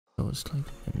almost like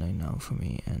midnight now for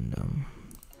me, and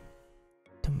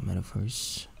the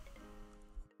metaverse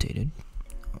updated.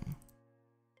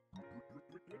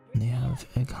 They have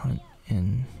egg hunt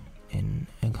in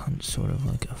egg hunt sort of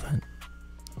like event.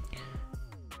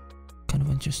 Kind of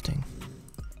interesting.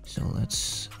 So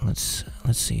let's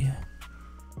see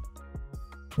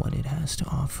what it has to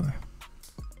offer.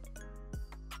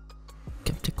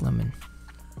 𝐼𝓃𝒻𝑜.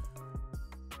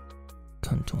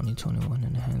 Con 2021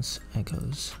 enhanced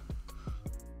echoes.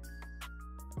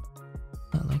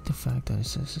 I like the fact that it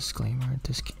says disclaimer,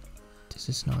 this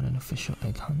is not an official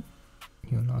egg hunt.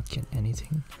 You will not get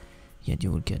anything, yet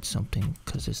you will get something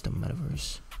because it's the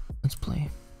metaverse. Let's play.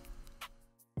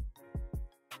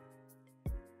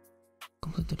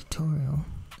 Complete the tutorial.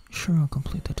 Sure, I'll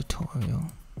complete the tutorial.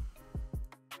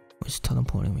 It's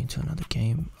teleporting me to another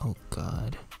game. Oh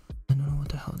god. I don't know what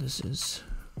the hell this is,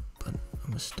 but I'm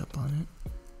gonna step on it.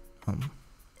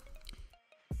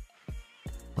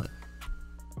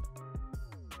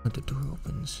 What the door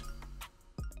opens.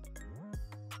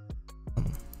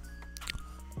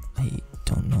 I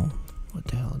don't know what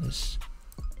the hell this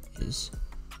is.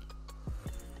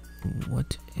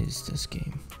 What is this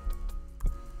game?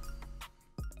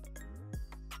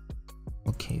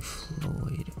 Okay,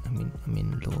 Floyd. I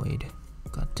mean Lloyd.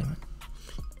 God damn it.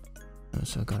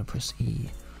 So I gotta press E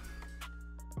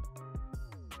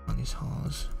on these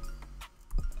halls.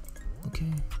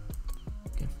 Okay.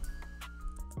 Okay.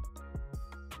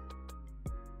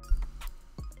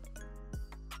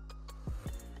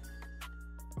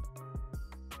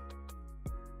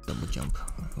 Double jump.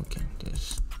 Okay,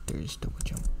 there's double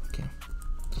jump. Okay.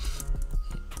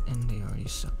 And they already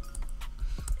suck.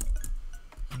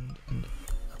 And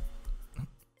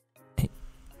hey.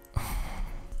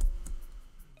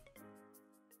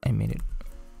 I made it.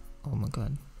 Oh my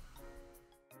god.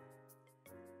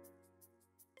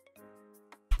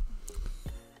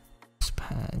 It's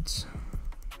pads.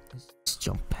 It's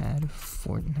jump pad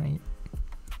Fortnite.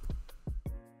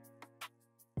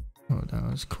 Oh, that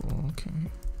was cool. Okay.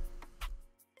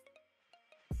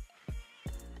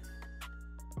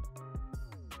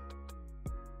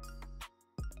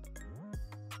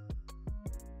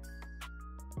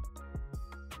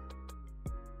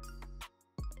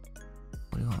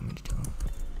 What do you want me to do?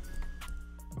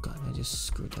 Oh god, I just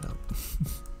screwed that up.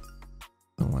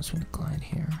 It wants me to glide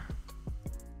here.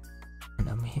 And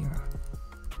I'm here.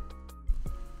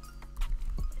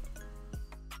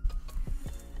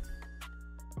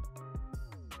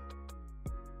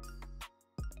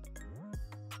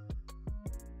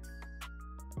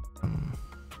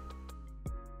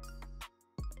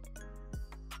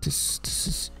 This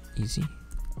is easy.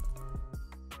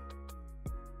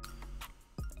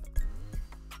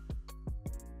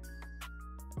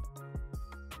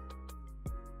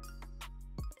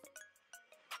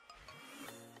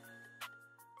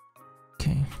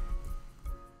 Okay.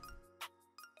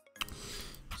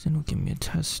 Then it'll give me a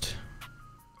test.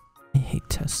 I hate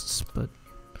tests, but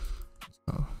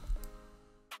oh.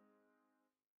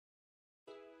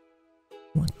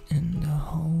 What in the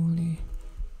holy?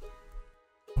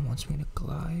 It wants me to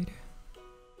glide.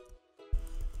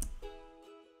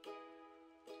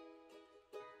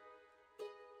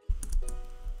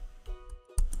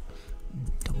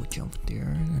 Double jump there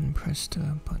and then press the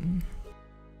button.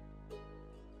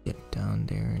 Get down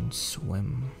there and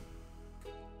swim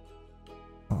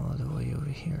all the way over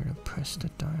here to press the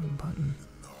diamond button.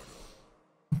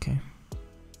 Okay,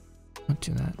 I'll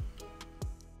do that.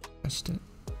 Pressed it.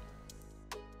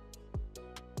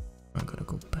 I gotta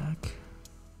go back.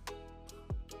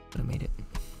 But I made it.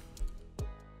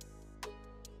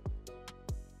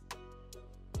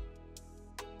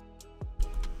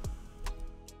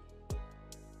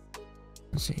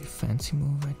 That's a fancy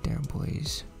move right there,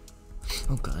 boys.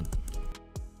 Oh god.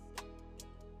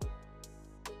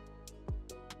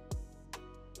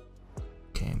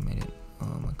 Okay, I made it.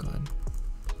 Oh my god.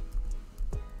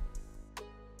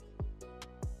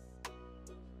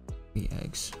 The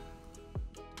eggs.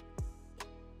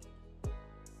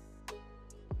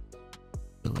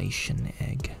 Relation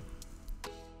egg.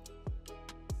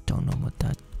 Don't know what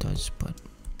that does, but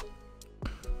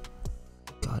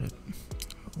got it.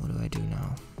 What do I do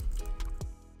now?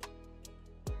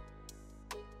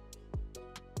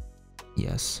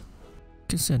 Yes.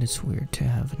 Just said it's weird to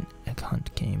have an egg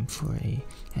hunt game for a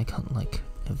egg hunt like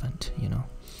event, you know?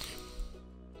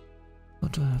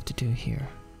 What do I have to do here?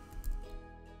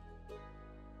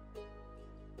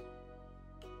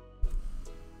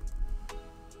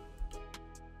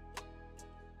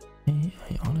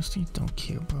 I honestly don't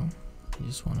care, bro. I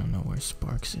just want to know where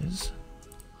Sparks is.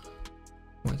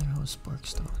 Where the hell is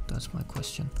Sparks though? That's my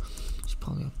question.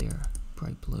 probably up there,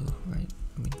 bright blue, right?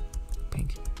 I mean,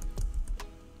 pink.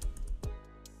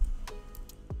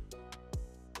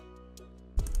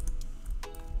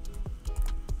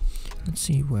 Let's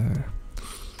see what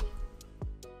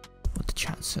the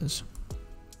chat says.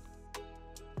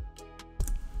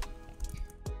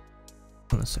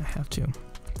 Unless I have to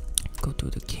go to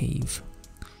the cave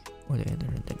or the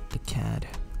CAD.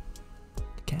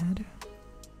 The CAD?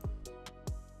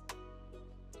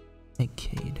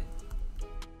 Egghunt.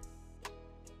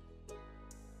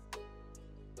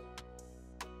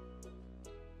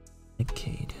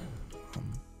 Egghunt.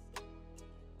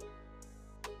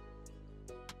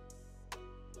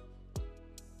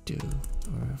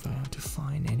 Or if I have to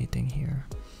find anything here.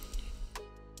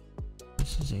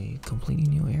 This is a completely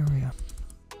new area.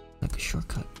 Like a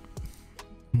shortcut.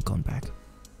 I'm going back.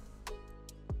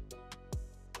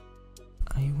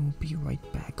 I will be right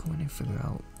back when I figure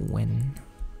out when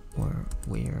or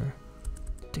where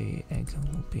the egg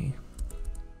will be.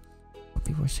 But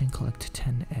people are saying collect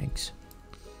 10 eggs.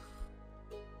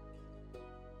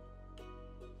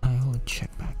 I will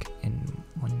check back in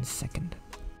 1 second.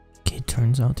 Okay,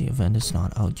 turns out the event is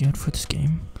not out yet for this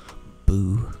game.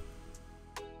 Boo.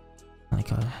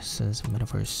 Like it says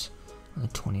metaverse on the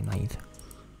 29th.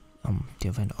 The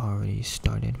event already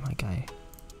started, my guy.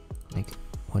 Like,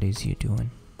 what is he doing?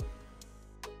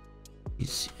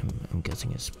 I'm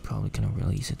guessing he's probably gonna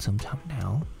release it sometime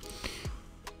now.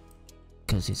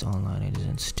 Because he's online and he's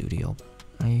in studio.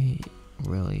 I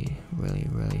really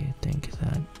think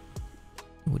that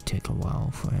it would take a while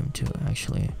for him to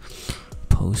actually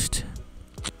post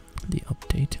the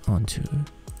update onto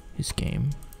his game.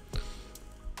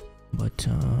 But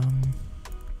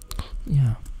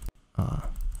yeah, I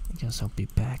guess I'll be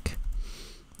back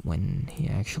when he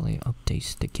actually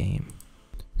updates the game.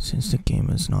 Since the game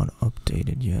is not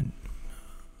updated yet,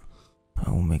 I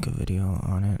will make a video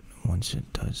on it once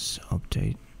it does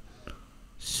update,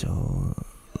 so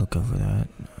look over that.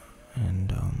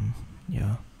 And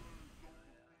yeah,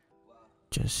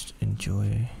 just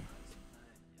enjoy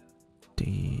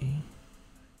the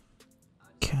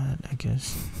cat, I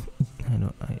guess. I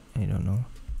don't know,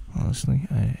 honestly.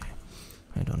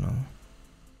 I don't know,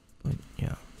 but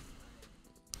yeah,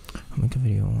 I'll make a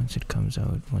video once it comes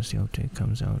out, once the update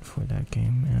comes out for that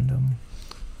game. And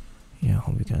yeah,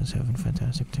 hope you guys have a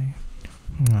fantastic day.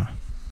 Mwah.